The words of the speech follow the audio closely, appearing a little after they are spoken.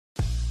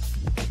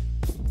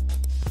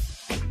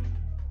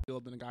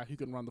field than a guy who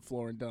can run the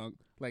floor and dunk.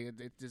 Like,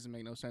 it doesn't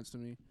make no sense to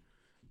me.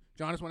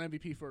 Giannis won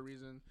MVP for a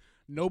reason.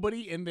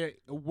 Nobody in the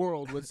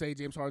world would say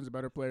James Harden's a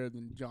better player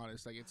than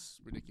Giannis. Like, it's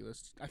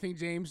ridiculous. I think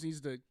James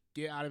needs to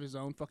get out of his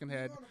own fucking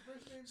head.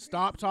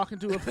 Stop talking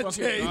to a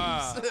fucking.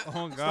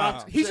 Oh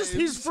God.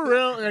 He's for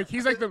real. Like,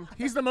 he's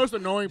the most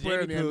annoying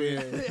player in the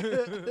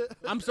NBA.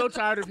 I'm so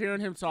tired of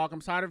hearing him talk.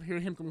 I'm tired of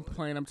hearing him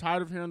complain. I'm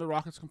tired of hearing the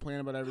Rockets complain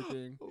about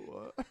everything.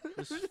 What?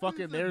 Just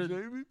fucking, they're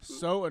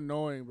so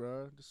annoying,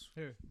 bro. Just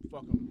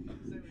fuck them.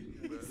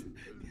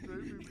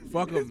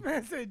 Fuck This them.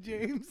 man said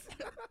James.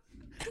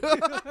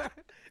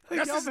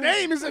 That's his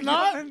name, is it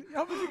not?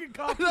 Y'all been drinking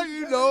coffee. Like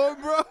you know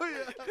him, bro.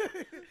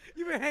 Yeah.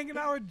 You been hanging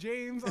out with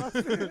James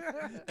Austin.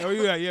 Oh,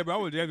 you at? Yeah, bro.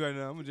 I'm with James right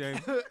now. I'm with James.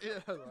 Yeah,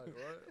 like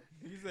what?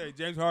 You say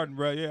James Harden,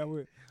 bro. Yeah, I'm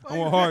with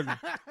Harden.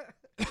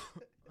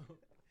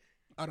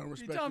 I don't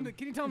respect him.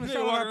 Can you tell him to You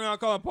shout ain't walking out? around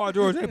calling Paul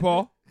George. Hey,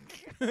 Paul.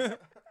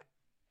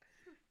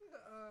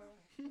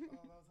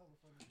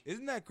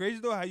 Isn't that crazy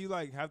though? How you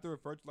like have to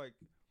refer to like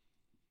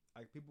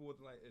people with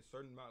like a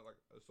certain amount of, like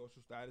a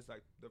social status,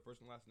 like their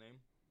first and last name.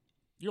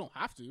 You don't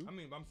have to. I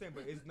mean, I'm saying,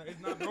 but it's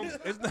not normal.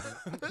 It's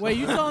not. Wait,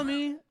 you telling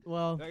me?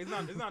 Well, Like,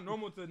 it's not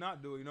normal to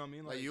not do it. You know what I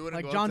mean? Like you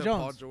wouldn't Like go John up to Paul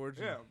Jones. George.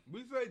 Yeah,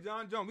 we say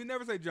John Jones. We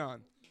never say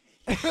John.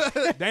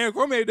 Daniel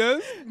Cormier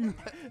does.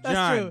 that's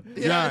John,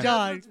 true. John.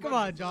 John, come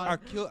on, John.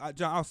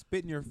 John. I'll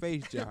spit in your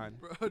face, John.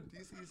 Bro,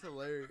 DC's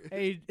hilarious.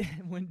 Hey,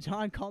 when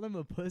John called him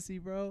a pussy,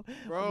 bro,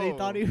 Bro, they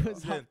thought he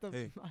was Yeah, off the.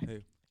 hey,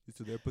 you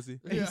still there,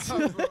 pussy? Yeah, bro.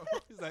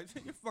 He's like,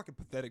 you're fucking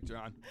pathetic,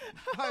 John.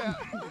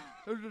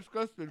 It was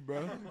disgusting,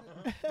 bro.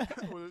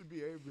 With his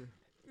behavior.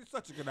 You're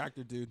such a good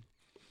actor, dude.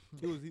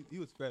 He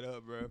was fed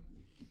up, bro.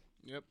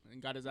 Yep, and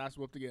got his ass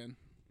whooped again.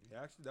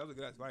 Yeah, actually, that was a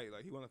good ass fight.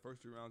 Like he won the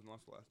first 3 rounds and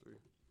lost the last 3.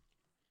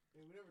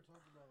 we never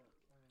talked about.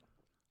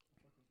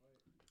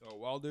 Oh,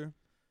 Wilder.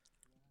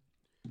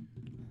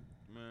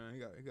 Man, he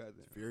got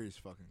that. Fury's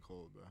fucking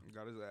cold, bro. He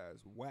got his ass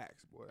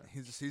waxed, boy.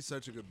 He's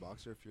such a good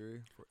boxer,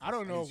 Fury. I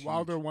don't know He's if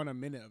Wilder huge. won a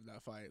minute of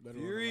that fight. let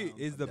alone a Fury round.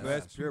 is the Yeah.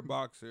 best pure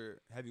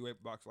boxer,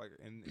 heavyweight boxer like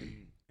in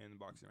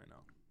boxing right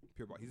now.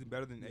 Pure box. He's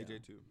better than Yeah. AJ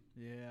too.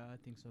 Yeah, I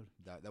think so.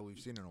 That we've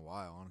seen in a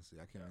while, honestly.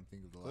 I can't even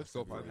think of the last. Klitschko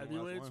heavyweight. probably.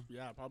 Heavyweights? Last one.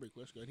 Yeah, probably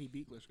Klitschko. And he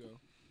beat Klitschko.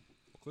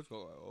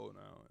 Klitschko like old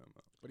now.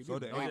 But he So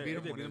beat, did him. No, he AJ beat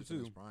him AJ when he was in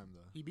his too. prime,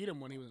 though. He beat him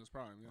when he was in his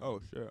prime. Yeah.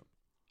 Oh shit.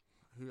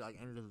 He like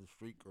ended the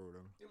streak or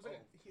whatever. It was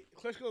like,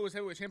 Klitschko was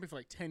heavyweight champion for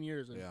like 10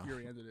 years, and Yeah.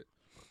 Fury ended it.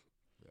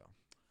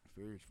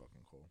 Fury's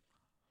fucking cold.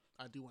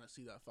 I do want to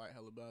see that fight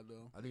hella bad,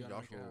 though. I think They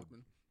gotta make Joshua it would-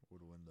 happen.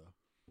 Would win though.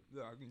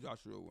 Yeah, I think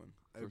Joshua will win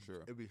for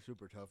sure. It'd be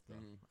super tough though.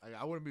 Mhm.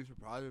 I wouldn't be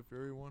surprised if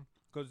Fury won.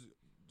 Because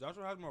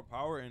Joshua has more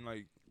power, and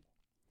like,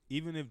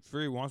 even if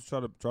Fury wants to try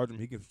to charge him,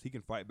 he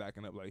can fight back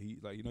and up. Like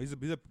he's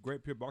a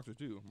great pure boxer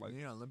too. Like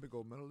Yeah, Olympic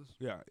gold medalist.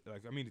 yeah,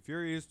 like I mean,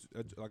 Fury is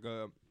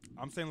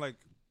I'm saying like,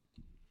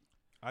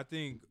 I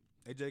think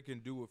AJ can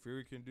do what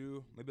Fury can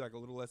do. Maybe like a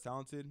little less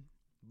talented,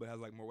 but has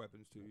like more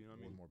weapons too. You know what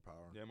I mean? More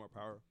power. Yeah, more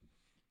power.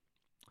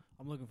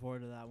 I'm looking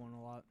forward to that one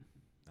a lot.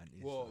 That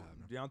needs Well,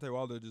 to happen. Deontay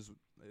Wilder just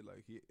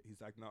like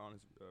he's acting out on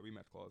his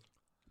rematch clause.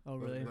 Oh,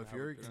 really? But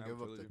Fury Gonna can have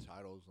give up trilogy. the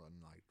titles and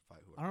like fight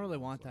whoever. I don't really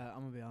he want wants, that.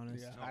 I'm gonna be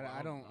honest. Yeah, No,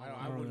 I don't I don't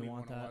wouldn't really even want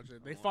want to that. watch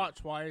it. I They don't fought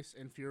twice,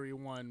 and Fury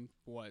won,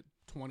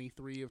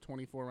 23 of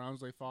 24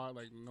 rounds they fought?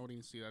 Like, nobody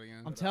can see that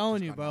again. I'm telling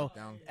Just you, got bro. knocked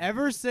down.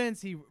 Ever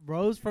since he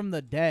rose from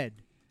the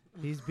dead,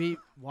 he's beat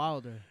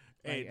Wilder.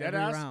 Hey, like, that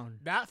every round.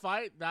 that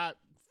fight, that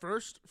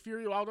first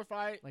Fury Wilder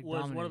fight Like, was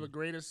one of dominating. the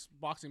greatest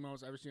boxing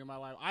moments I've ever seen in my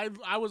life.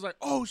 I was like,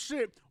 oh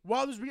shit,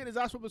 Wilder's been getting his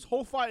ass whipped this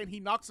whole fight, and he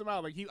knocks him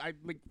out. Like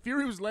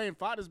Fury was laying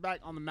flat his back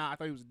on the mat. I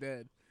thought he was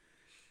dead,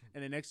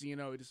 and the next thing you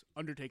know, it just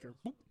Undertaker.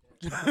 Boop.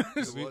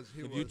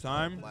 If you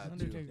time- flat, too.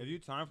 Undertaker. If you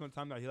time from the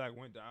time that he like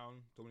went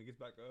down to when he gets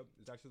back up,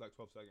 it's actually like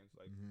 12 seconds.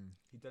 Like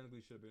he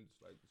technically should have been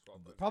just like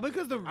disqualified. Probably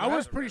because the I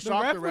was pretty the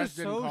shocked ref the was refs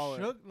didn't so call it.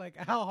 shook, like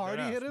how hard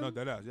he hit him, No,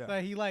 deadass, yeah.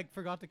 that he like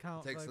forgot to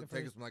count. Takes like, the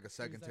takes first him like a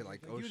second to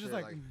like seconds. oh he was shit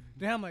just like,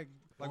 damn, like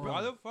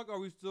Why the fuck are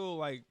we still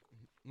like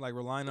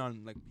relying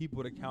on like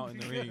people to count in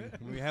the ring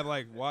when we have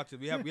like watches?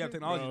 We have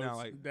technology Bro, now. it's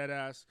Like dead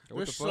ass. What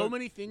There's the so fuck?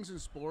 many things in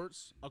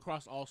sports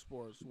across all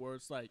sports where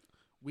it's like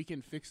we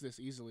can fix this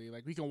easily.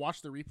 Like we can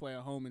watch the replay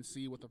at home and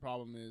see what the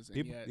problem is. And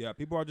people, yet, yeah,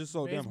 people are just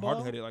so damn Baseball?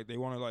 hard headed. Like they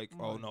want to like,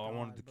 Oh oh my no, I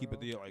wanted God, to keep it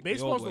bro. the like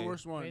baseball's the, old the way.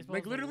 worst one. Baseball's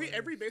Like the literally worst.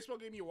 every baseball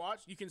game you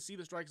watch, you can see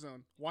the strike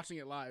zone. Watching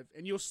it live,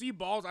 and you'll see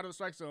balls out of the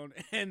strike zone,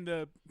 and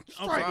the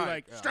umpire will be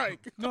like Yeah.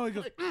 strike. no, he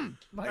goes.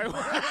 Like, Like,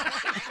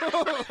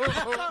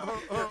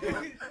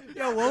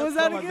 yo, what was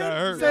that Something like again?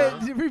 that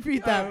hurt, Say,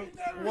 repeat that.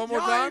 One more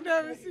Y'all time. ain't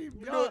never seen.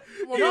 Y'all,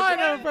 One y'all more ain't time.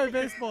 never played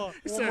baseball.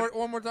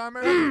 One more time,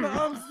 The man.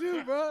 umps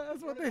do, bro.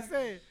 That's what they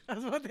say.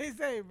 That's what they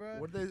say, bro.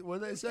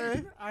 What they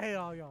say? I hate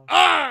all y'all.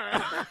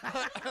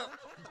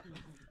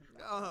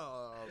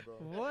 Oh, bro.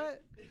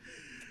 What?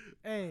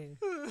 Hey.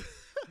 Shout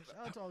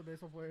out to all the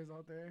baseball players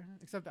out there,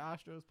 except the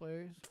Astros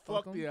players.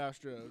 Fuck 'em. the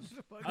Astros.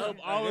 Fuck I hope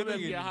 'em. all of They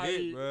them get get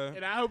hit, high, bruh.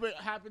 and I hope it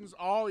happens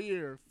all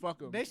year. Fuck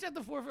them. They should have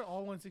to forfeit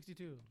all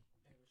 162.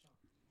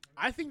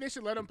 I think they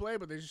should let them play,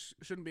 but they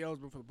shouldn't be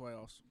eligible for the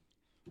playoffs.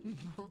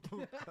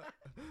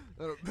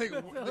 Make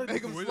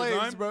them With slaves,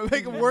 design? bro.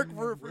 Make them work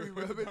for free,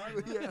 bro.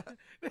 Basically, yeah.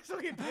 They still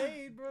get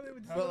paid, bro. They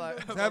would But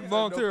like, Have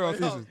volunteer off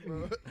playoffs, season. bro.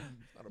 Not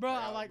a bro,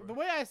 playoff, like the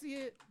way I see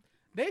it,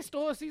 they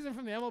stole a season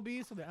from the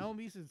MLB, so the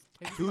MLB is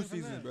taking 2 something from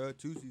seasons, them. bro.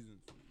 2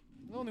 seasons.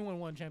 They only won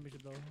one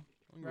championship though.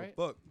 I don't give a Right?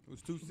 fuck. It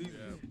was 2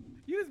 seasons.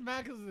 You was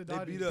mad because of the They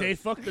Dodgers. beat us. They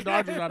fucked the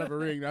Dodgers out of a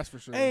ring, that's for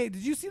sure. Hey,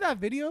 did you see that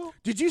video?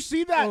 Did you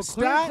see that Oh,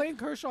 stat? Clayton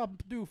Kershaw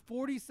threw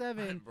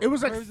 47. It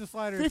was like curves and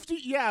sliders. 50,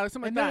 yeah, something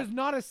And like there that. was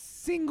not a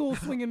single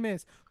swing and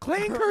miss.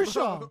 Clayton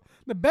Kershaw,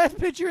 the best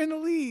pitcher in the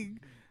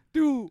league,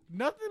 threw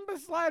nothing but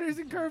sliders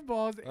and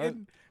curveballs,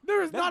 and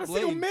there was not a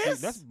single blatant, miss.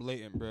 That's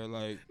blatant, bro.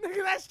 Like,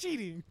 Nigga, that's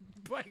cheating.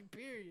 Like,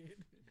 period.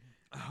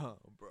 Oh,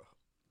 bro.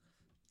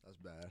 That's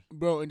bad.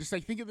 Bro, and just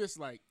like think of this,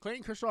 like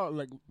Clayton Kershaw,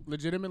 like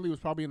legitimately was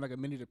probably in like a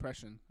mini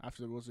depression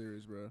after the World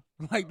Series, bro.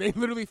 Like they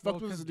literally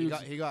fucked with this He dude.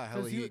 got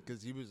hella 'cause he- heat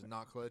because he was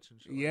not clutch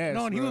and shit. Yes,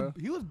 No, and bro.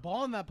 he was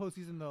balling that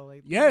postseason though.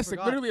 Like Yes,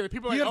 people like forgot. literally,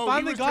 people are He like, had oh,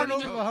 finally gotten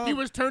turning over the hump. He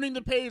was turning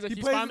the page, like He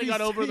he's plays finally these-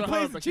 got over he the plays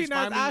hump, the like he's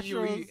cheating-ass finally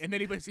elite, Astros. and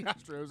then he plays the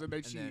Astros, and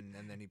they cheat.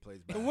 And then he plays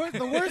The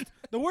bad.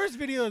 the worst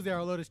videos there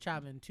are Lotus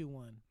Chapman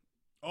 2-1.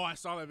 Oh, I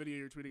saw that video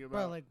you're tweeting about.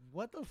 Bro, like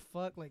what the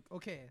fuck? Like,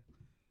 okay,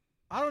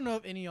 I don't know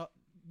if any of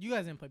you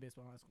guys didn't play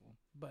baseball in high school,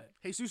 but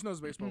Jesus knows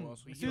baseball well.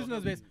 So Jesus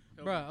knows baseball.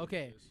 he'll Bro, know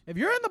okay, this. if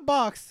you're in the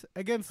box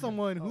against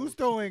someone who's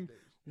throwing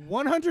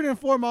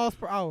 104 miles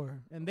per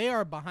hour and they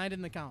are behind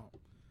in the count,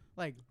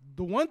 like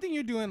the one thing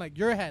you're doing, like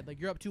you're ahead, like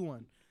you're up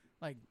 2-1,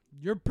 like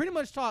you're pretty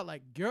much taught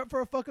like gear up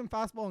for a fucking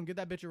fastball and get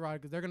that bitch a ride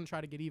because they're gonna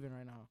try to get even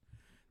right now.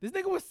 This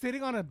nigga was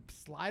sitting on a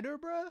slider,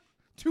 bro.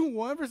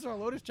 2-1 versus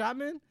Lotus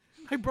Chapman.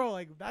 Like, bro,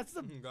 like that's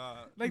the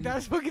God. like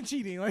that's fucking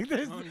cheating. Like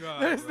there's Oh,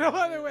 God, there's bro. no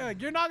other way.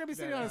 Like you're not gonna be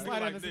sitting on a Nigga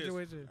slider like in this this.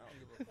 situation.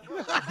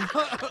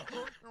 I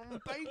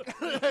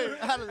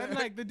don't give a And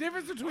like the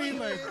difference between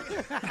like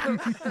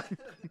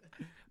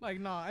like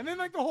nah. And then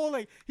like the whole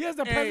like he has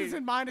the Hey, presence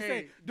in mind to hey,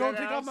 say, don't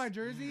take deadass. off my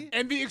jersey.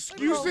 And the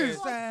excuses.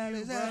 fuck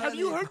Have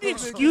you heard the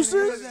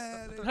excuses?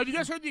 Have you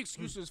guys heard the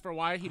excuses for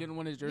why he didn't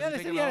win his jersey? Yeah, they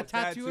said taken he had a off?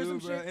 tattoo or some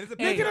bro. shit. And it's a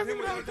Hey. picture Nigga of doesn't him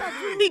even have a with a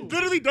tattoo. He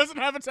literally doesn't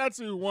have a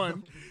tattoo.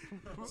 One.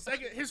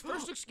 Second, his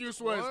first excuse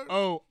was, What?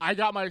 "Oh, I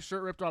got my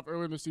shirt ripped off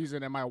earlier in the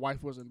season, and my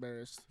wife was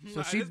embarrassed, so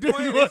Nah, she at this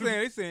point, didn't."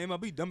 they saying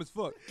MLB dumb as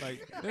fuck.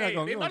 Like, they're Hey,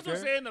 not they gonna might as well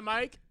care. say in the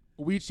mic,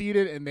 "We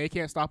cheated, and they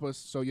can't stop us,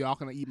 so y'all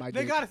gonna eat my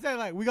They dick." gotta say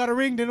like we got a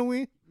ring, didn't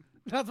we?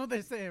 That's what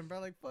they're saying, bro.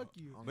 Like fuck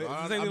you. Oh, But God, it's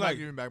I'm exactly not like-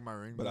 giving back my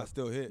ring, But bro. I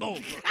still hit. Oh,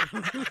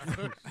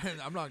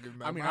 I'm not giving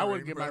back. I mean, my I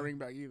wouldn't ring, get bro. my ring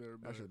back either.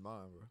 But That shit's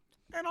mine,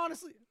 bro. And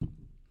honestly,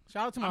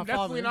 shout out to my I'm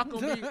father. definitely not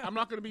gonna be. I'm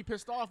not gonna be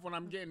pissed off when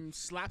I'm getting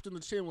slapped in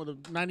the chin with a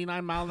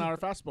 99-mile-an-hour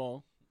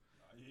fastball.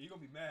 You're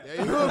gonna be mad.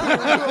 Yeah, you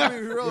gonna be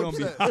real You gonna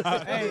be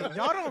upset. Hey,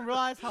 y'all don't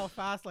realize how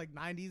fast like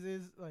 90s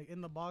is like in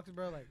the box,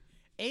 bro. Like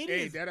 80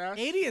 Hey, is deadass.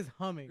 80 is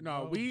humming.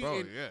 No, bro. we Bro,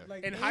 in, yeah.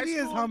 like in 80 high is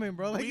school, humming,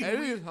 bro. Like we- It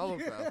is hella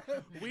fast.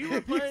 we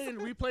were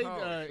playing. We played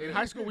Oh, in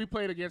high school. We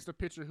played against a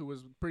pitcher who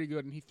was pretty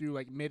good, and he threw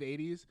like mid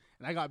 80s,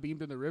 and I got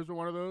beamed in the ribs with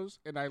one of those,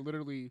 and I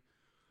literally.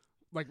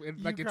 Like You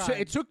it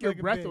cried took your like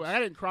a breath bitch. away. I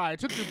didn't cry. It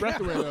took your breath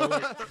away though.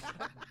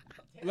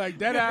 Like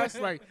dead ass.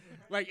 Like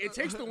it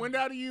takes the wind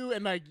out of you.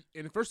 And like,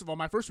 and first of all,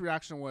 my first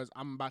reaction was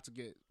I'm about to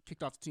get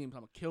kicked off the team. So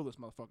I'm gonna kill this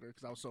motherfucker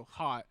because I was so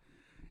hot.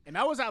 And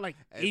that was at like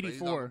Hey, but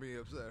he's not 84. gonna be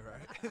upset,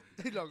 right?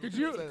 He's not gonna Could be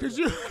you upset, could right?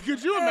 you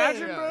could you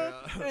imagine, Yeah, bro?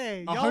 yeah.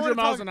 Hey, y'all 100 wanna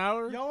miles talk- an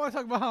hour. Y'all want to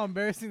talk about how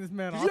embarrassing this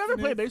man? Did you ever Austin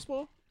play is?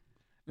 baseball?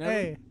 Never?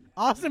 Hey,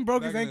 Austin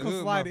broke his Back in the ankle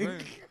hood, my sliding.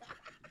 friend.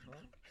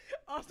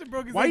 Austin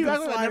broke his Why you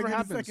ankle acting like that sliding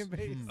never into happens? second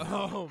base.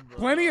 Oh, bro.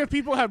 Plenty of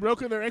people have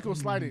broken their ankle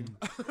sliding.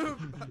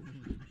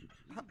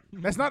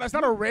 That's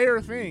not a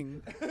rare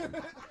thing. That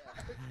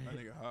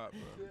nigga hot,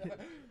 bro.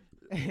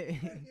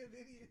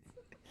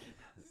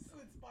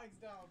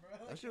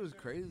 That shit was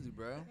crazy,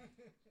 bro.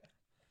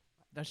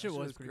 That shit was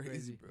was pretty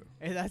crazy, crazy. bro.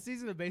 Hey, that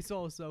season of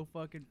baseball was so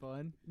fucking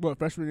fun. What,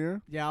 freshman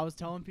year? Yeah, I was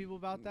telling people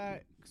about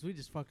that because we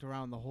just fucked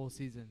around the whole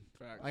season.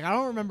 Facts. Like, I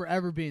don't remember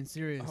ever being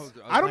serious.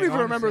 I don't like, even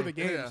remember the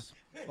honestly. games.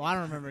 Well, I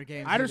don't remember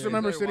games. I just either.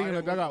 remember Why sitting in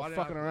the did- why dugout did I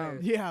fucking play?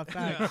 around. Yeah,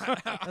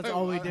 facts. That's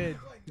all we did.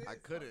 I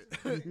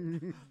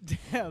couldn't,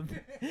 Damn.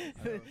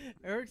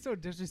 Eric's so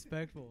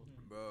disrespectful.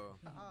 bro.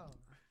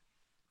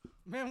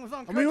 Man was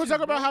on. I mean, we'll crutches, talk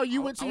about bro. how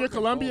you went to I your would've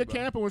been Columbia cold,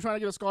 bro. camp and was trying to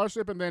get a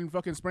scholarship and then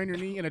fucking sprained your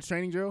knee in a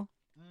training drill.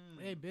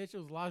 Hey, bitch, it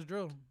was last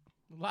drill,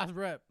 last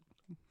rep.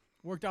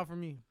 Worked out for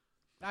me.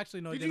 Actually,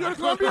 no, it Did you didn't.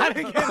 go to Columbia? I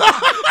didn't get.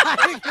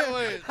 I didn't get.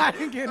 Wait. I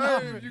didn't get Hey,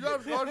 nothing. if you got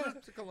a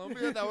scholarship to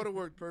Columbia, that would have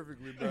worked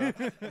perfectly, bro.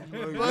 It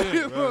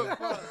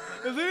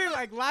was literally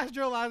like last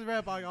drill, last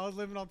rep. Like, I was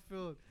living off the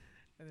field,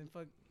 and then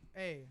fuck.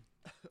 Hey,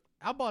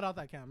 I bought out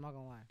that camp. I'm not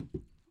gonna lie.